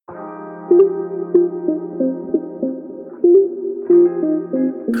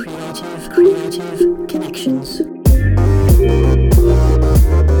Creative Connections.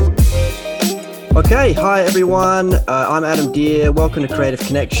 Okay, hi everyone. I'm Adam Deere. Welcome to Creative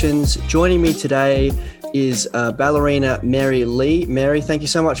Connections. Joining me today is ballerina Mary Lee. Mary, thank you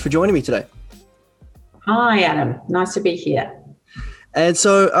so much for joining me today. Hi, Adam. Nice to be here. And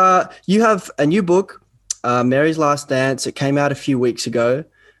so you have a new book, Mary's Last Dance. It came out a few weeks ago.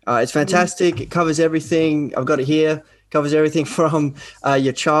 It's fantastic. It covers everything. I've got it here. Covers everything from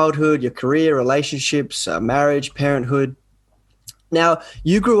your childhood, your career, relationships, marriage, parenthood. Now,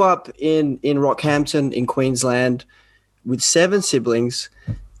 you grew up in Rockhampton in Queensland with 7 siblings,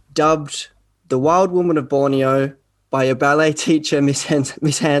 dubbed the Wild Woman of Borneo by your ballet teacher, Miss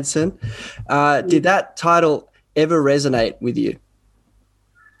Hanson. Did that title ever resonate with you?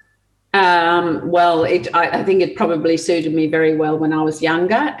 Well, I think it probably suited me very well when I was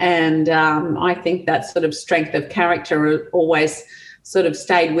younger, and I think that sort of strength of character always sort of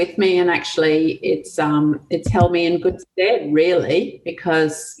stayed with me, and actually it's held me in good stead, really,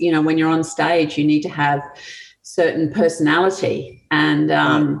 because when you're on stage you need to have certain personality, and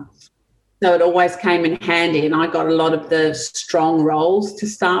so it always came in handy, and I got a lot of the strong roles to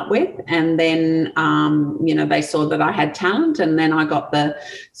start with, and then they saw that I had talent, and then I got the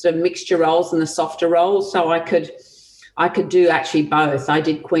sort of mixture roles and the softer roles, so I could do actually both. I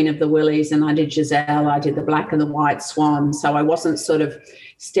did Queen of the Willies and I did Giselle. I did the Black and the White Swan. So I wasn't sort of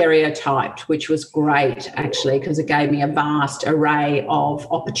stereotyped, which was great, actually, because it gave me a vast array of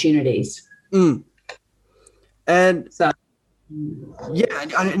opportunities. And so, yeah,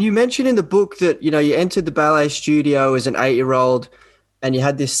 and you mentioned in the book that, you entered the ballet studio as an 8-year-old and you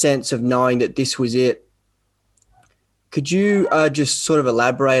had this sense of knowing that this was it. Could you just sort of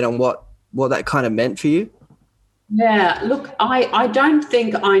elaborate on what that kind of meant for you? Yeah, look, I don't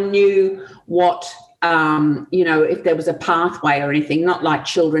think I knew what, if there was a pathway or anything, not like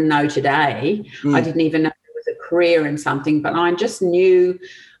children know today. I didn't even know there was a career in something, but I just knew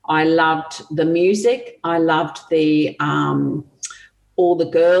I loved the music. I loved all the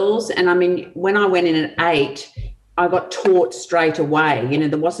girls. And I mean, when I went in at 8, I got taught straight away.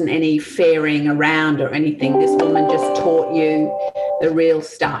 There wasn't any fairing around or anything. This woman just taught you the real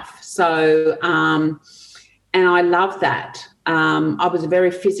stuff. So, and I love that. I was a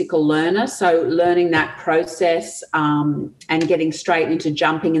very physical learner, so learning that process and getting straight into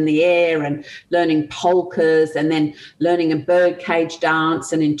jumping in the air and learning polkas and then learning a birdcage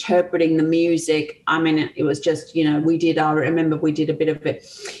dance and interpreting the music. I mean, it was just, I remember we did a bit of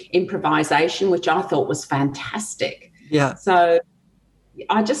improvisation, which I thought was fantastic. Yeah. So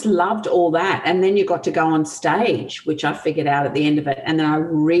I just loved all that. And then you got to go on stage, which I figured out at the end of it. And then I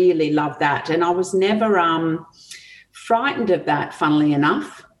really loved that. And I was never frightened of that, funnily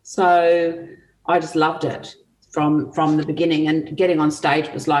enough. So I just loved it from the beginning, and getting on stage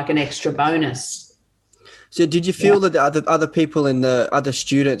was like an extra bonus. So did you feel that the other people and the other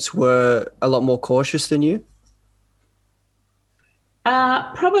students were a lot more cautious than you?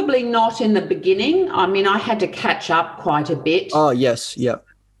 Probably not in the beginning. I mean, I had to catch up quite a bit. Oh, yes. Yep.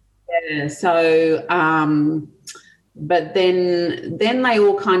 Yeah. So, but then they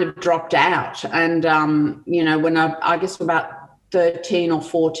all kind of dropped out. And, when I guess about 13 or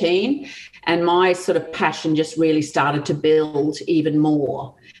 14, and my sort of passion just really started to build even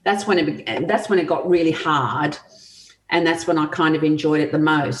more. That's when it got really hard. And that's when I kind of enjoyed it the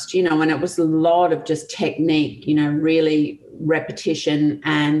most, and it was a lot of just technique, really repetition,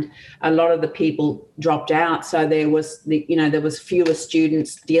 and a lot of the people dropped out. So there was there was fewer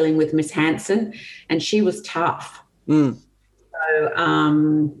students dealing with Miss Hanson, and she was tough. So,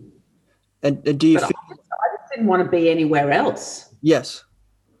 and do you feel? I just didn't want to be anywhere else. Yes.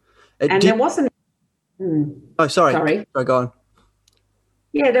 And there wasn't. Oh, sorry. Go on.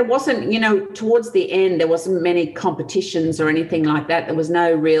 Yeah, there wasn't, towards the end, there wasn't many competitions or anything like that. There was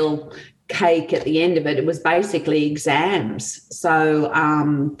no real cake at the end of it. It was basically exams. So,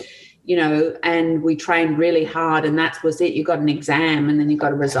 and we trained really hard, and that was it. You got an exam and then you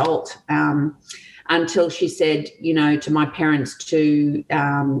got a result. Until she said, to my parents to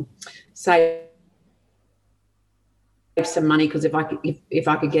save some money, because if I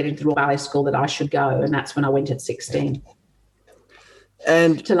could get into the Royal Ballet School, that I should go. And that's when I went at 16.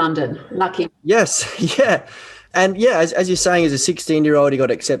 And to London. Lucky. Yes. Yeah. And yeah, as you're saying, as a 16-year-old, you got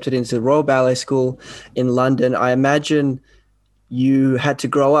accepted into the Royal Ballet School in London. I imagine you had to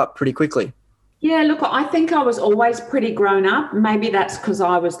grow up pretty quickly. Yeah, look, I think I was always pretty grown up. Maybe that's because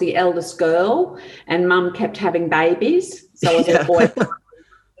I was the eldest girl and Mum kept having babies. So I was a boy.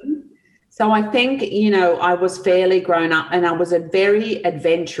 So I think, I was fairly grown up and I was a very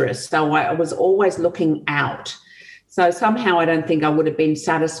adventurous. So I was always looking out. So somehow I don't think I would have been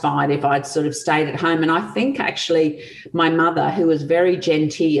satisfied if I'd sort of stayed at home. And I think actually my mother, who was very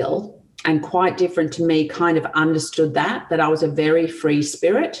genteel and quite different to me, kind of understood that I was a very free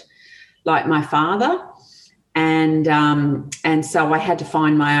spirit, like my father. And so I had to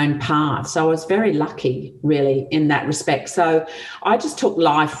find my own path. So I was very lucky, really, in that respect. So I just took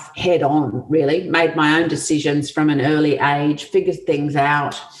life head on, really, made my own decisions from an early age, figured things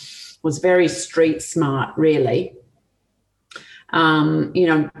out, was very street smart, really.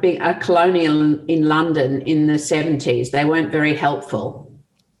 Being a colonial in London in the 70s, they weren't very helpful.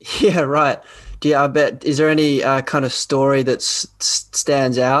 Yeah, right. I bet, is there any kind of story that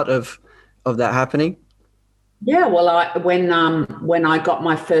stands out of that happening? Yeah, well, when I got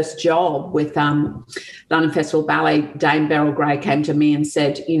my first job with London Festival Ballet, Dame Beryl Gray came to me and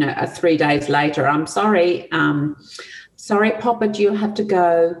said, 3 days later, I'm sorry, Papa, do you have to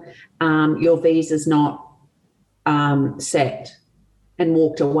go? Your visa's not set, and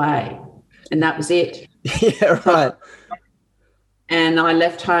walked away, and that was it. Yeah, right. And I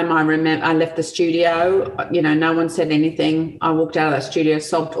left home. I remember I left the studio. No one said anything. I walked out of that studio,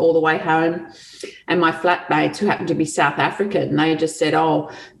 sobbed all the way home. And my flatmates, who happened to be South African, they just said, "Oh,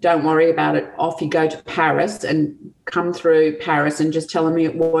 don't worry about it. Off you go to Paris and come through Paris and just tell them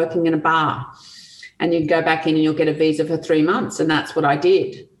you're working in a bar. And you can go back in and you'll get a visa for 3 months." And that's what I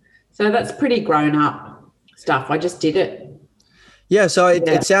did. So that's pretty grown up stuff. I just did it. Yeah, so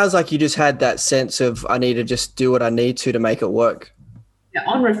it sounds like you just had that sense of, I need to just do what I need to make it work.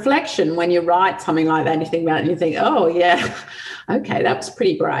 On reflection, when you write something like that and you think about it and you think, oh, yeah, okay, that was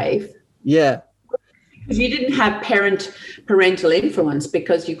pretty brave. Yeah. Because you didn't have parental influence,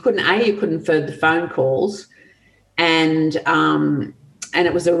 because you couldn't forward the phone calls, and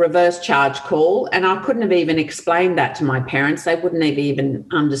it was a reverse charge call, and I couldn't have even explained that to my parents. They wouldn't have even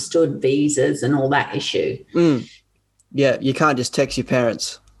understood visas and all that issue. Mm. Yeah, you can't just text your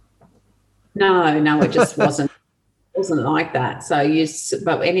parents. No, it just wasn't like that.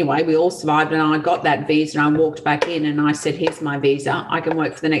 But anyway, we all survived, and I got that visa, and I walked back in and I said, "Here's my visa. I can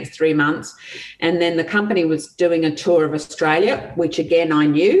work for the next 3 months." And then the company was doing a tour of Australia, which again I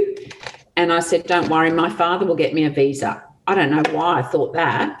knew. And I said, "Don't worry, my father will get me a visa." I don't know why I thought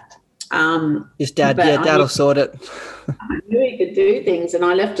that. His dad, dad'll sort it. I knew he could do things. And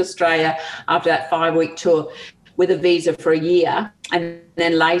I left Australia after that 5-week tour with a visa for a year, and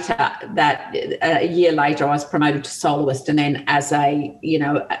then later, a year later, I was promoted to soloist, and then as a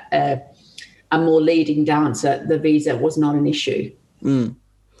more leading dancer, the visa was not an issue. Mm.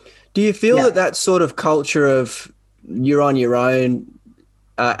 Do you feel that sort of culture of you're on your own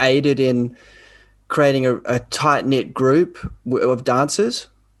aided in creating a tight-knit group of dancers?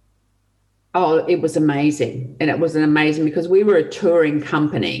 Oh, it was amazing, and it was amazing because we were a touring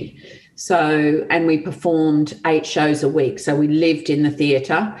company. So, and we performed 8 shows a week. So we lived in the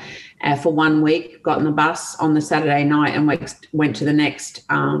theatre for 1 week, got on the bus on the Saturday night and went to the next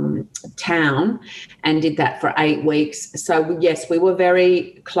town and did that for 8 weeks. So, yes, we were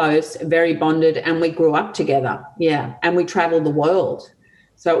very close, very bonded, and we grew up together. Yeah, and we travelled the world.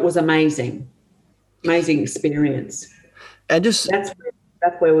 So it was amazing experience. And just that's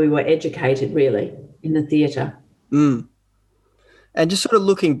where we were educated, really, in the theatre. Mm. And just sort of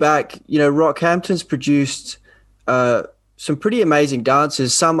looking back, Rockhampton's produced some pretty amazing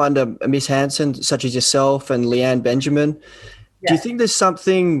dancers, some under Miss Hanson, such as yourself and Leanne Benjamin. Yeah. Do you think there's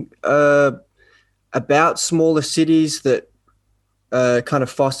something about smaller cities that kind of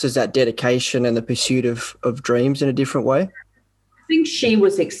fosters that dedication and the pursuit of dreams in a different way? I think she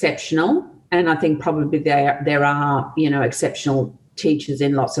was exceptional, and I think probably there are, exceptional teachers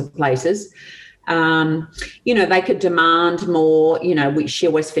in lots of places. They could demand more. She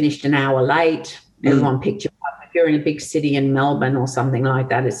always finished an hour late. Everyone picked you up. If you're in a big city in Melbourne or something like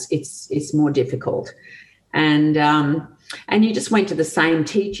that, it's more difficult. And you just went to the same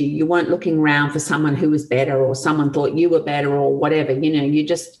teacher. You weren't looking around for someone who was better or someone thought you were better or whatever.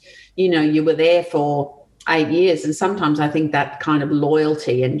 You were there for 8 years. And sometimes I think that kind of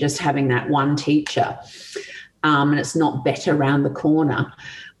loyalty and just having that one teacher, and it's not better around the corner,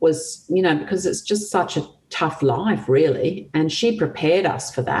 was, because it's just such a tough life, really. And she prepared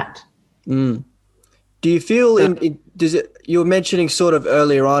us for that. Mm. Do you feel you were mentioning sort of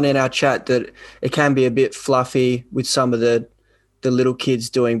earlier on in our chat that it can be a bit fluffy with some of the little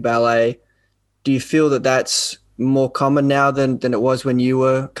kids doing ballet. Do you feel that that's more common now than it was when you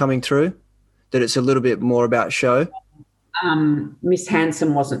were coming through? That it's a little bit more about show? Miss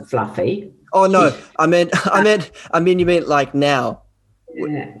Hanson wasn't fluffy. Oh no, I mean you meant like now.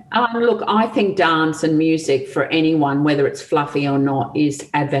 Yeah. Look, I think dance and music for anyone, whether it's fluffy or not, is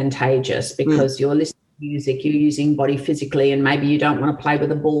advantageous because you're listening to music, you're using body physically, and maybe you don't want to play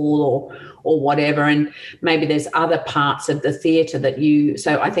with a ball or whatever. And maybe there's other parts of the theatre that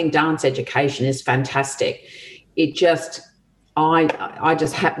so I think dance education is fantastic. It just, I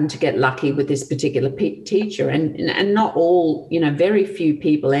just happened to get lucky with this particular teacher, and not all, very few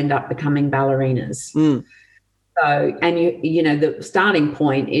people end up becoming ballerinas. So, and you know, the starting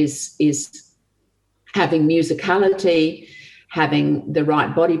point is having musicality, having the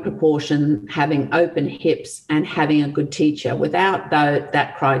right body proportion, having open hips, and having a good teacher. Without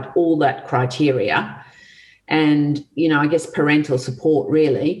all that criteria, and I guess parental support,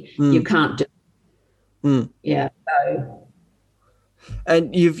 really, you can't do. Yeah. So.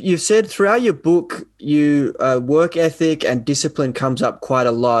 And you've said throughout your book, work ethic and discipline comes up quite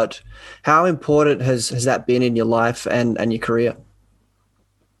a lot. How important has that been in your life and your career?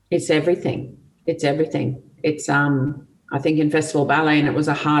 It's everything. It's everything. It's I think in Festival Ballet, and it was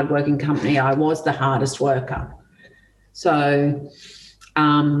a hard-working company, I was the hardest worker. So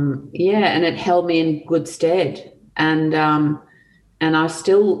and it held me in good stead. And I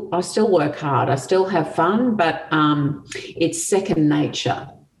still work hard. I still have fun, but it's second nature.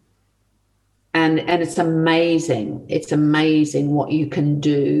 And it's amazing. It's amazing what you can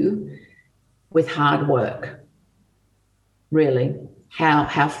do with hard work. Really,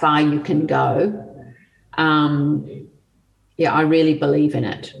 how far you can go. I really believe in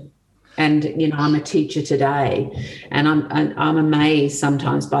it. And I'm a teacher today, and I'm amazed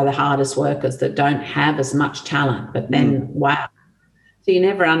sometimes by the hardest workers that don't have as much talent. But then, wow. So you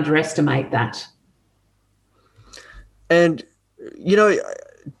never underestimate that. And,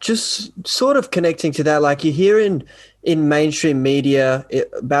 just sort of connecting to that, like you hear in mainstream media,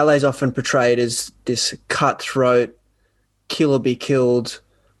 ballet is often portrayed as this cutthroat, kill or be killed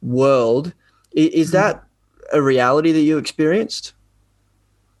world. Is that a reality that you experienced?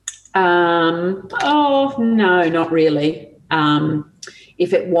 Oh, no, not really.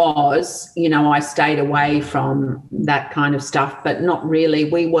 If it was, I stayed away from that kind of stuff, but not really.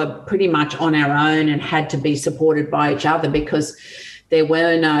 We were pretty much on our own and had to be supported by each other because there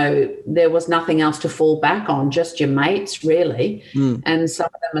was nothing else to fall back on, just your mates, really. And some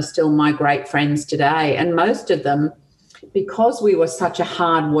of them are still my great friends today. And most of them, because we were such a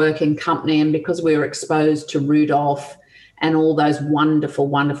hard-working company and because we were exposed to Rudolph and all those wonderful,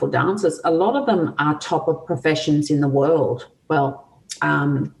 wonderful dancers, a lot of them are top of professions in the world. Well,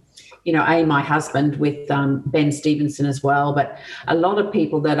 my husband with Ben Stevenson as well, but a lot of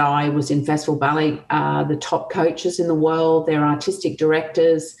people that I was in Festival Ballet are the top coaches in the world. They're artistic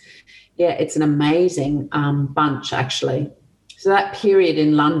directors. Yeah, it's an amazing bunch, actually. So that period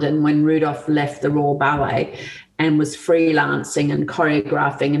in London when Rudolph left the Royal Ballet and was freelancing and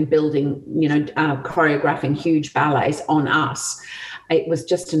choreographing and building, choreographing huge ballets on us, it was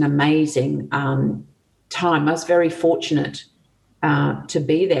just an amazing time. I was very fortunate to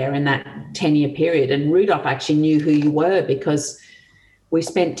be there in that 10-year period. And Rudolph actually knew who you were because we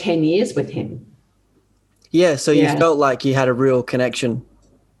spent 10 years with him. Yeah, so you felt like you had a real connection.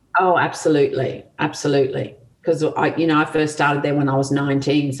 Oh, absolutely. Absolutely. Because, I first started there when I was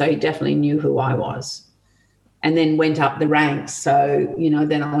 19, so he definitely knew who I was. And then went up the ranks. So,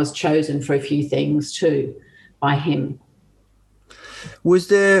 then I was chosen for a few things too by him. Was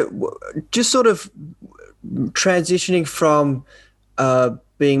there just sort of transitioning from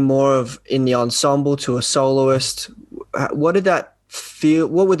being more of in the ensemble to a soloist? What did that feel?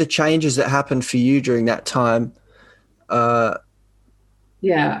 What were the changes that happened for you during that time? What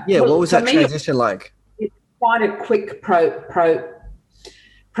was that transition like? It's quite a quick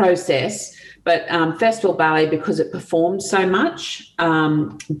process, but Festival Ballet, because it performed so much,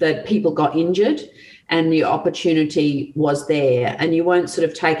 that people got injured and the opportunity was there and you weren't sort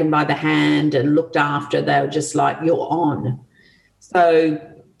of taken by the hand and looked after. They were just like, you're on. So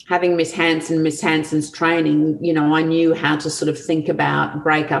having Miss Hanson's training, I knew how to sort of think about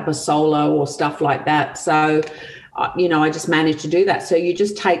break up a solo or stuff like that. So, I just managed to do that. So you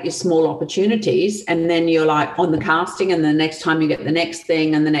just take your small opportunities and then you're like on the casting, and the next time you get the next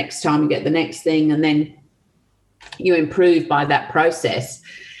thing, and the next time you get the next thing, and then you improve by that process.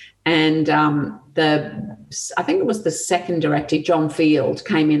 And I think it was the second director, John Field,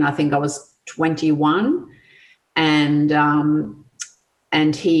 came in. I think I was 21, and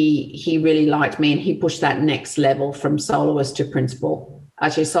he really liked me, and he pushed that next level from soloist to principal.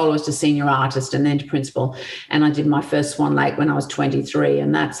 Actually, soloist to senior artist and then to principal. And I did my first Swan Lake when I was 23,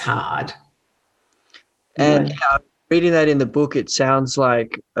 and that's hard. And reading that in the book, it sounds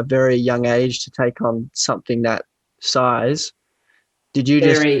like a very young age to take on something that size. Did you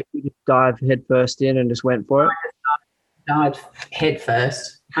just Very dive headfirst in and just went for it? dive head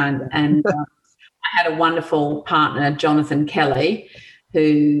first, and I had a wonderful partner, Jonathan Kelly,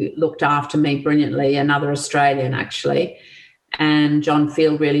 who looked after me brilliantly, another Australian actually. And John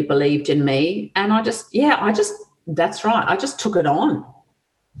Field really believed in me. And that's right. I just took it on.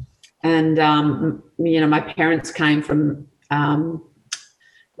 And, my parents came from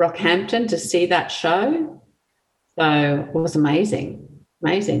Rockhampton to see that show. So it was amazing.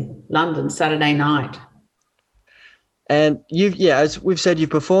 Amazing. London, Saturday night. And as we've said, you've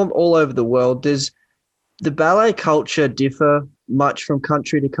performed all over the world. Does the ballet culture differ much from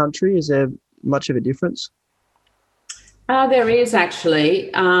country to country? Is there much of a difference? There is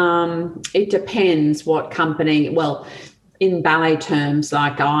actually. It depends what company. Well, in ballet terms,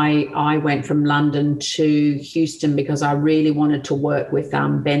 like I went from London to Houston because I really wanted to work with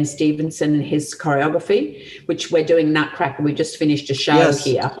Ben Stevenson and his choreography, which we're doing Nutcracker. We just finished a show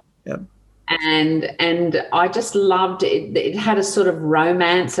here. Yep. And I just loved it. It had a sort of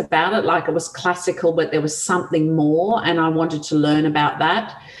romance about it, like it was classical, but there was something more, and I wanted to learn about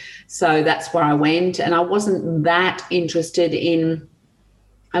that. So that's where I went, and I wasn't that interested in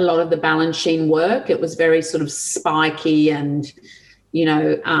a lot of the Balanchine work. It was very sort of spiky and,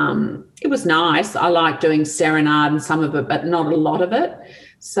 it was nice. I like doing Serenade and some of it, but not a lot of it.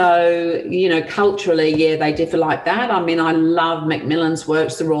 So, culturally, they differ like that. I mean, I love Macmillan's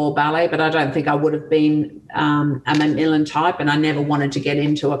works, the Royal Ballet, but I don't think I would have been a Macmillan type, and I never wanted to get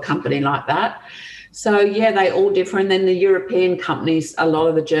into a company like that. So, they all differ. And then the European companies, a lot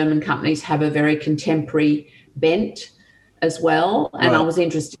of the German companies have a very contemporary bent as well. And I was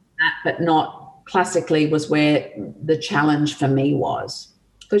interested in that, but not classically was where the challenge for me was.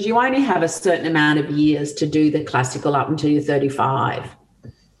 Because you only have a certain amount of years to do the classical up until you're 35.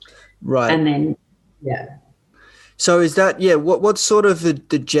 Right. And then, So is that, what's sort of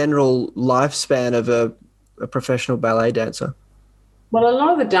the general lifespan of a professional ballet dancer? Well, a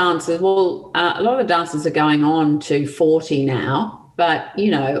lot of the dancers are going on to 40 now, but,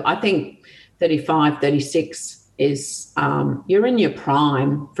 I think 35, 36 is you're in your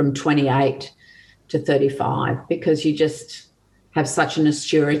prime from 28 to 35 because you just have such an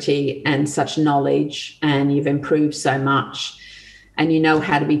assurity and such knowledge, and you've improved so much, and you know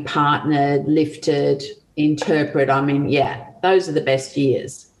how to be partnered, lifted, interpret. I mean, those are the best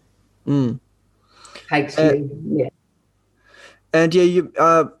years. Takes you. And you,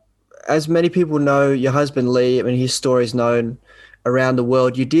 as many people know, your husband Lee, I mean, his story is known around the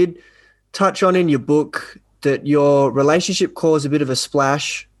world. You did touch on in your book that your relationship caused a bit of a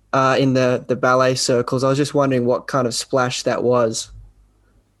splash in the ballet circles. I was just wondering what kind of splash that was.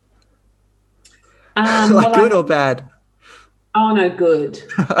 Good or bad? Oh no, good.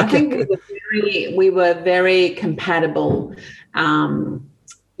 Okay, I think good. we were very compatible.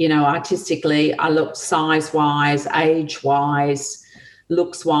 Artistically, I looked size-wise, age-wise,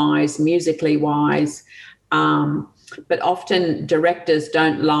 looks-wise, musically-wise. But often directors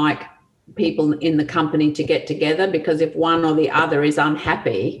don't like people in the company to get together because if one or the other is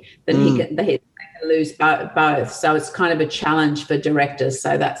unhappy, then they can lose both. So it's kind of a challenge for directors.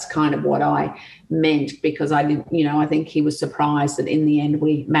 So that's kind of what I meant, because I didn't, I think he was surprised that in the end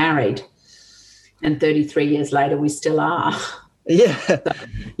we married, and 33 years later we still are. Yeah.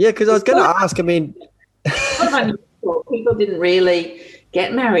 Because I was going to ask, I mean, people didn't really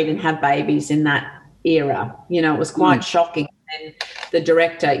get married and have babies in that era. It was quite shocking. And the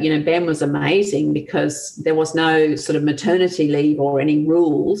director, Ben was amazing because there was no sort of maternity leave or any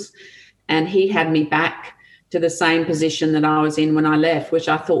rules. And he had me back to the same position that I was in when I left, which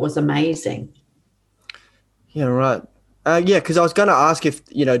I thought was amazing. Yeah, right. Because I was going to ask if,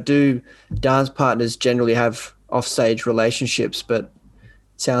 do dance partners generally have offstage relationships, but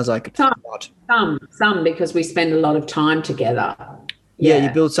it sounds like it's not. Some, because we spend a lot of time together. Yeah, you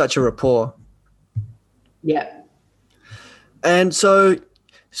build such a rapport. Yeah. And so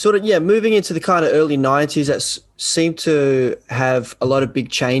moving into the kind of early 90s, that seemed to have a lot of big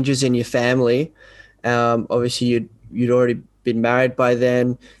changes in your family. Obviously, you'd already been married by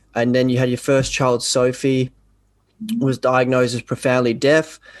then, and then you had your first child, Sophie, was diagnosed as profoundly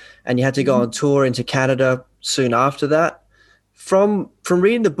deaf, and you had to go on tour into Canada soon after that. From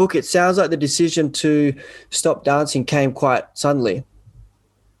reading the book, it sounds like the decision to stop dancing came quite suddenly.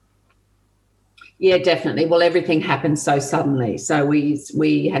 Yeah, definitely. Well, everything happened so suddenly. So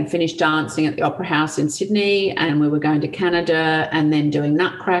we had finished dancing at the Opera House in Sydney, and we were going to Canada and then doing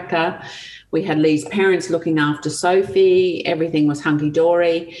Nutcracker. We had Lee's parents looking after Sophie. Everything was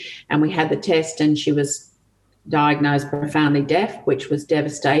hunky-dory, and we had the test, and she was diagnosed profoundly deaf, which was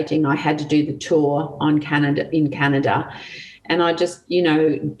devastating. I had to do the tour in Canada. And I just,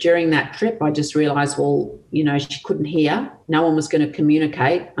 during that trip, I just realized, well, she couldn't hear. No one was going to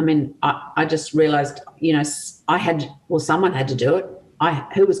communicate. I mean, I just realized, someone had to do it.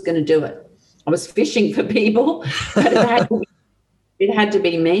 Who was going to do it? I was fishing for people, but it had to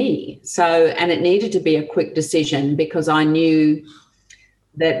be me. So, and it needed to be a quick decision because I knew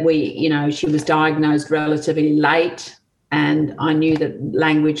that she was diagnosed relatively late, and I knew that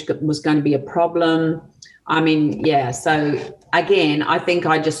language was going to be a problem. I mean, yeah. So again, I think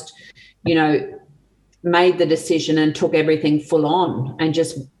I just, made the decision and took everything full on and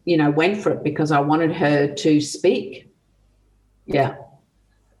just, went for it because I wanted her to speak. Yeah.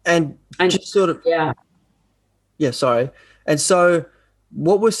 And just sort of, yeah. Sorry. And so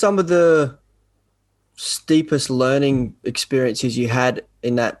what were some of the steepest learning experiences you had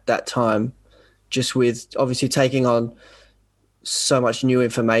in that time, just with obviously taking on so much new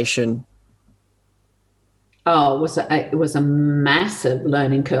information? Oh, it was a massive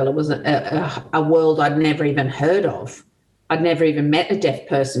learning curve. It was a world I'd never even heard of. I'd never even met a deaf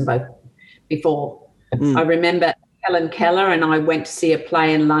person before. I remember Helen Keller and I went to see a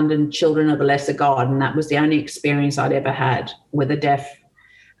play in London, Children of a Lesser God, and that was the only experience I'd ever had with a deaf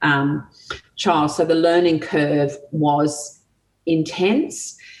child. So the learning curve was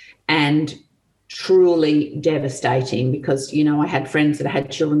intense and truly devastating because, I had friends that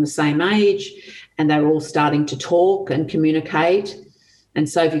had children the same age and they were all starting to talk and communicate, and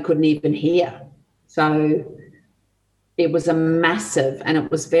Sophie couldn't even hear. So it was a massive, and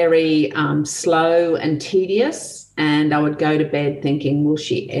it was very slow and tedious, and I would go to bed thinking, will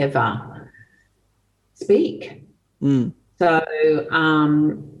she ever speak? So,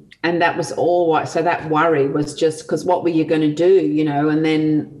 and that was all. So that worry was just because what were you going to do, and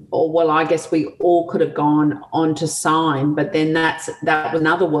then, I guess we all could have gone on to sign, but then that was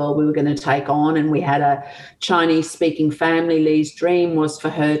another world we were going to take on. And we had a Chinese speaking family. Lee's dream was for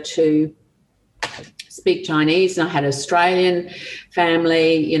her to speak Chinese, and I had an Australian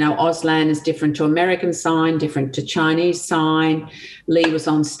family. Auslan is different to American Sign, different to Chinese Sign. Lee was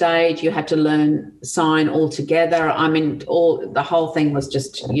on stage. You had to learn sign altogether. I mean, the whole thing was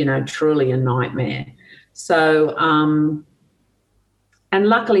just, truly a nightmare. So, and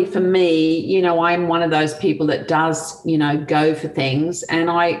luckily for me, I'm one of those people that does, go for things. And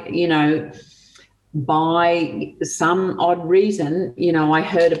I, by some odd reason, I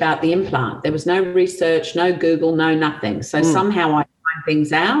heard about the implant. There was no research, no Google, no nothing. So somehow I find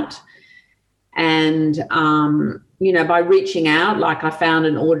things out. And, by reaching out, like I found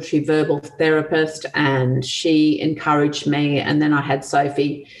an auditory verbal therapist and she encouraged me. And then I had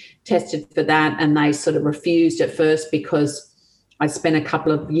Sophie tested for that, and they sort of refused at first because I spent a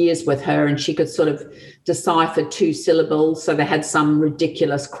couple of years with her and she could sort of decipher 2 syllables. So they had some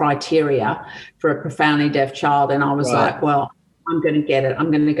ridiculous criteria for a profoundly deaf child. And I was like, well, I'm going to get it.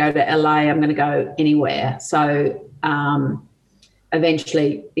 I'm going to go to LA. I'm going to go anywhere. So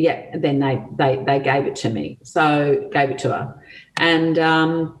eventually, then they gave it to me. So gave it to her. And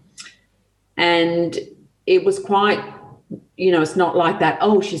it was quite, it's not like that,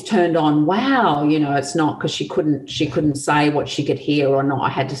 oh, she's turned on, wow, it's not, because she couldn't say what she could hear or not. I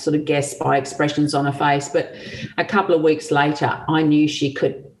had to sort of guess by expressions on her face. But a couple of weeks later, I knew she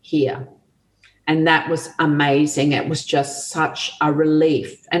could hear. And that was amazing. It was just such a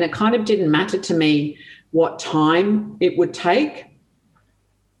relief. And it kind of didn't matter to me what time it would take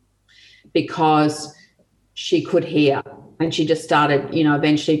because she could hear. And she just started,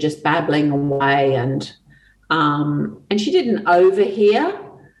 eventually just babbling away, and she didn't overhear,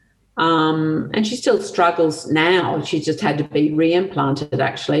 and she still struggles now. She just had to be reimplanted,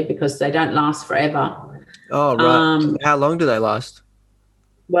 actually, because they don't last forever. Oh, right. How long do they last?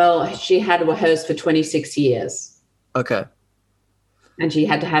 Well, she had hers for 26 years. Okay. And she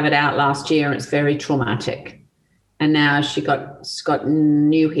had to have it out last year, and it's very traumatic. And now she's got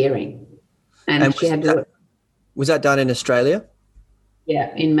new hearing. And she had to... Was that done in Australia?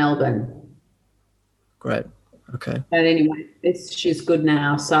 Yeah, in Melbourne. Great. Okay. But anyway, she's good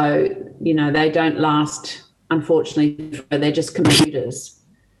now. So, they don't last, unfortunately, they're just computers.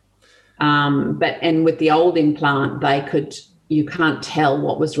 And with the old implant, you can't tell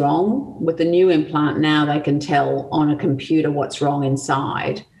what was wrong. With the new implant now, they can tell on a computer what's wrong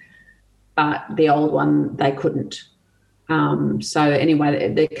inside. But the old one, they couldn't. So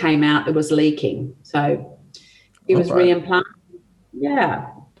anyway, it came out, it was leaking. So it was reimplanted. Yeah.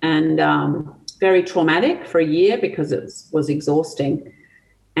 And very traumatic for a year because it was exhausting,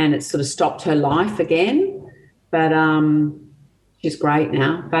 and it sort of stopped her life again. But she's great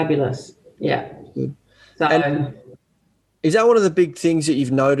now. Fabulous. Yeah. Good. So, and is that one of the big things that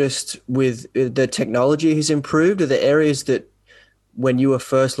you've noticed with the technology has improved? Are there areas that when you were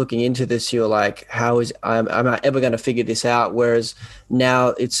first looking into this, you're like, am I ever going to figure this out? Whereas now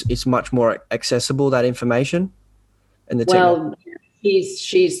it's much more accessible, that information and the technology. Well,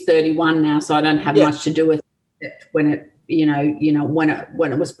 she's 31 now, so I don't have much to do with it when it,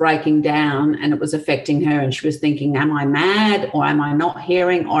 when it was breaking down and it was affecting her, and she was thinking, am I mad, or am I not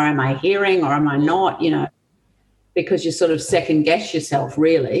hearing, or am I hearing, or am I not, because you sort of second guess yourself,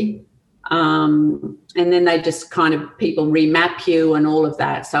 really. And then they just kind of, people remap you and all of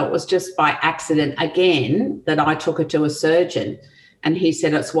that. So it was just by accident again that I took her to a surgeon, and he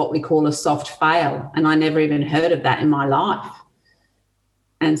said it's what we call a soft fail, and I never even heard of that in my life.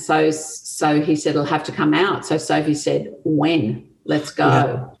 And so he said, it'll have to come out. So Sophie said, when? Let's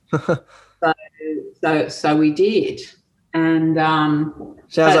go. Yeah. so we did. And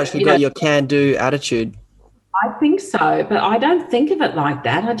sounds like you've got your can-do attitude. I think so, but I don't think of it like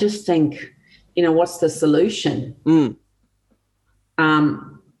that. I just think, what's the solution?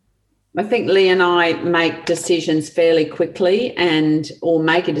 I think Lee and I make decisions fairly quickly, or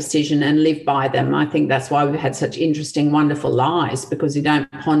make a decision and live by them. I think that's why we've had such interesting, wonderful lives, because you don't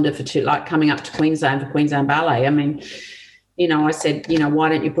ponder for too, like coming up to Queensland for Queensland Ballet. I mean, I said, why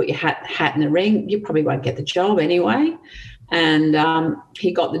don't you put your hat in the ring? You probably won't get the job anyway. And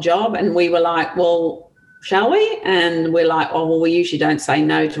he got the job, and we were like, well, shall we? And we're like, oh, well, we usually don't say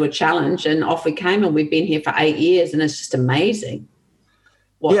no to a challenge. And off we came, and we've been here for 8 years, and it's just amazing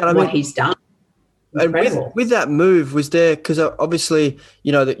what he's done. Incredible. And with that move, was there, because obviously,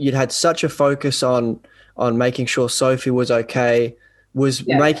 that you'd had such a focus on making sure Sophie was okay, was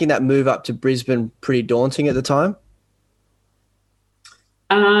making that move up to Brisbane pretty daunting at the time?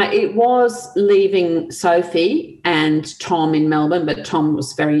 It was leaving Sophie and Tom in Melbourne, but Tom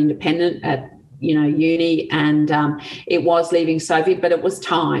was very independent at uni, and it was leaving Sophie, but it was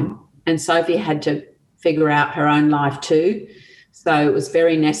time, and Sophie had to figure out her own life too. So it was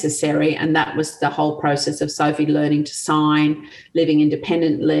very necessary, and that was the whole process of Sophie learning to sign, living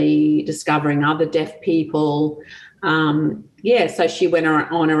independently, discovering other deaf people. So she went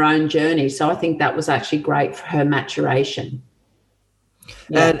on her own journey. So I think that was actually great for her maturation.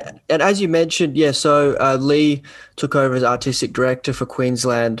 Yeah. And as you mentioned, so Lee took over as artistic director for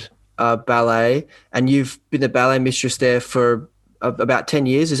Queensland Ballet, and you've been the ballet mistress there for about 10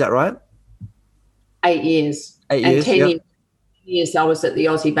 years, is that right? 8 years. 8 years, 10 years I was at the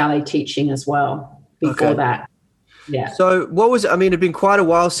Aussie Ballet teaching as well before that. Yeah. So what was it? I mean, it'd been quite a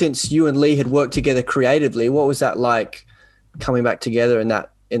while since you and Lee had worked together creatively. What was that like, coming back together in that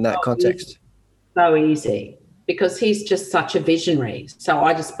context? So easy, because he's just such a visionary. So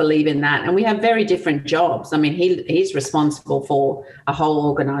I just believe in that. And we have very different jobs. I mean, he's responsible for a whole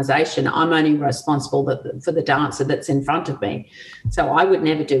organisation. I'm only responsible for the dancer that's in front of me. So I would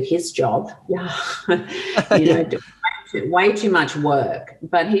never do his job. Way too much work.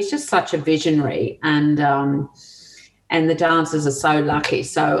 But he's just such a visionary, and the dancers are so lucky.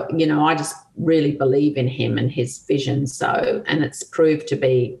 So, I just really believe in him and his vision. So, and it's proved to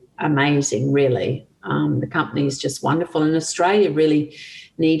be amazing, really. The company is just wonderful, and Australia really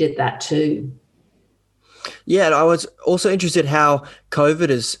needed that too. Yeah, and I was also interested how COVID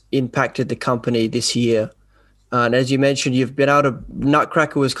has impacted the company this year. And as you mentioned, you've been able to,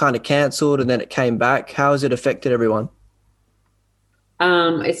 Nutcracker was kind of cancelled and then it came back. How has it affected everyone?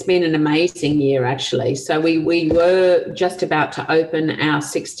 It's been an amazing year, actually. So we were just about to open our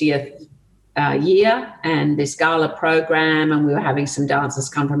 60th year and this gala program, and we were having some dancers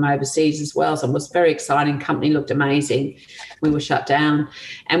come from overseas as well. So it was very exciting. Company looked amazing. We were shut down,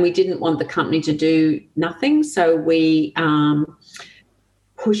 and we didn't want the company to do nothing. So we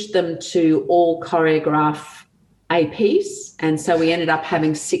pushed them to all choreograph a piece. And so we ended up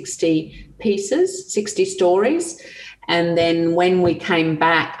having 60 pieces, 60 stories. And then when we came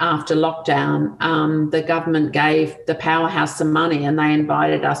back after lockdown, the government gave the Powerhouse some money, and they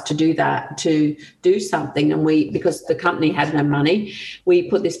invited us to do that, to do something. And because the company had no money, we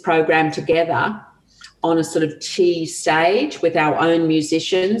put this program together on a sort of tea stage with our own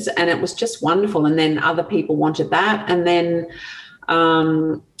musicians, and it was just wonderful. And then other people wanted that.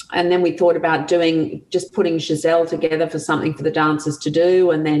 And then we thought about just putting Giselle together for something for the dancers to do.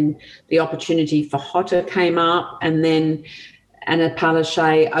 And then the opportunity for Hotter came up, and then Anna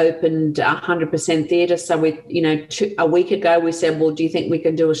Palaszczuk opened 100% Theatre. So a week ago we said, well, do you think we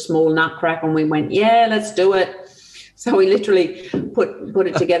can do a small Nutcracker? And we went, yeah, let's do it. So we literally put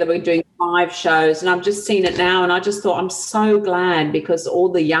it together. We're doing 5 shows, and I've just seen it now, and I just thought, I'm so glad, because all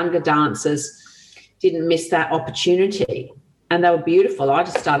the younger dancers didn't miss that opportunity. And they were beautiful. I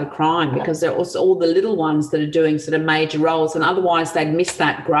just started crying, because there was all the little ones that are doing sort of major roles, and otherwise they'd miss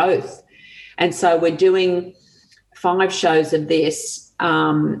that growth. And so we're doing 5 shows of this,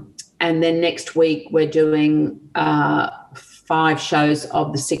 and then next week we're doing 5 shows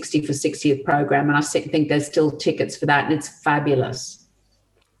of the 60 for 60th program, and I think there's still tickets for that, and it's fabulous.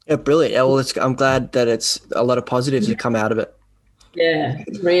 Yeah, brilliant. Yeah, well, I'm glad that it's a lot of positives that come out of it. Yeah,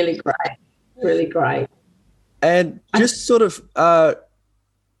 it's really great, really great. And just sort of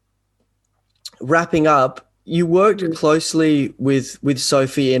wrapping up, you worked closely with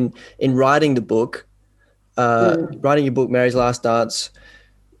Sophie in writing the book, writing your book, Mary's Last Dance.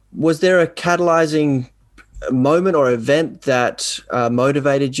 Was there a catalyzing moment or event that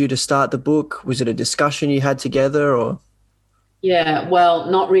motivated you to start the book? Was it a discussion you had together, or? Yeah, well,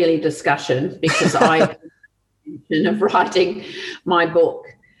 not really discussion, because I of writing my book.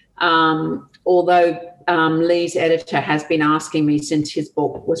 Although Lee's editor has been asking me since his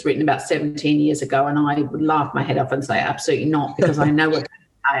book was written about 17 years ago, and I would laugh my head off and say absolutely not, because I know what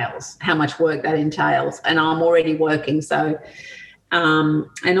that entails, how much work that entails, and I'm already working. So,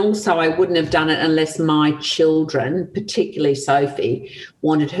 and also I wouldn't have done it unless my children, particularly Sophie,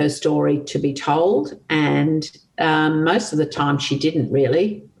 wanted her story to be told, and most of the time she didn't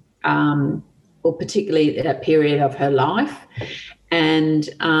really, or particularly at that period of her life. And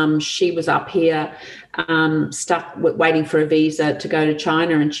she was up here stuck waiting for a visa to go to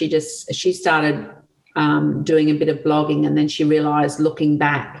China, and she started doing a bit of blogging, and then she realised, looking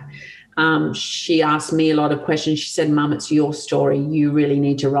back, she asked me a lot of questions. She said, "Mum, it's your story. You really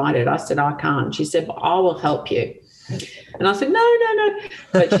need to write it." I said, "I can't." She said, "But I will help you." And I said, no.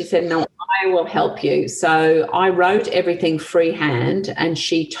 But she said, "No, I will help you." So I wrote everything freehand, and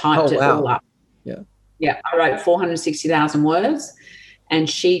she typed it all up. Yeah, I wrote 460,000 words, and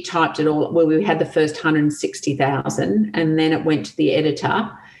she typed it all. Well, we had the first 160,000, and then it went to the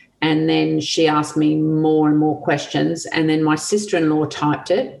editor, and then she asked me more and more questions, and then my sister-in-law typed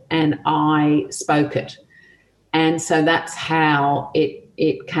it, and I spoke it. And so that's how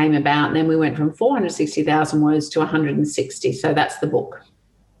it came about. And then we went from 460,000 words to 160. So that's the book.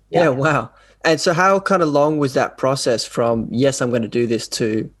 Yeah, wow. And so how kind of long was that process from, yes, I'm going to do this,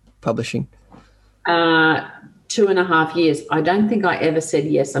 to publishing? 2.5 years. I don't think I ever said,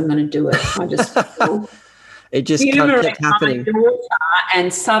 yes, I'm going to do it. I just it just kept happening.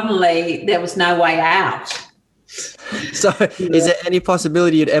 And suddenly there was no way out. So is there any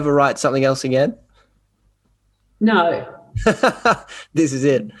possibility you'd ever write something else again? No. This is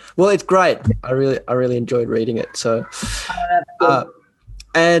it. Well, it's great. I really enjoyed reading it. So,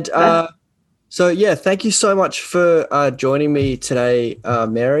 so yeah, thank you so much for joining me today,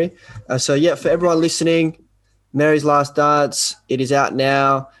 Mary. So yeah, for everyone listening, Mary's Last Dance, it is out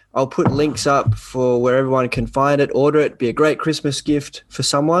now. I'll put links up for where everyone can find it, order it, be a great Christmas gift for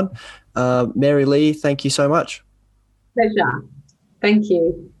someone. Mary Lee, thank you so much. Pleasure. Thank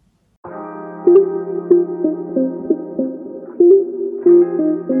you.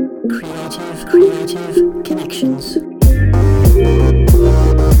 Creative Connections.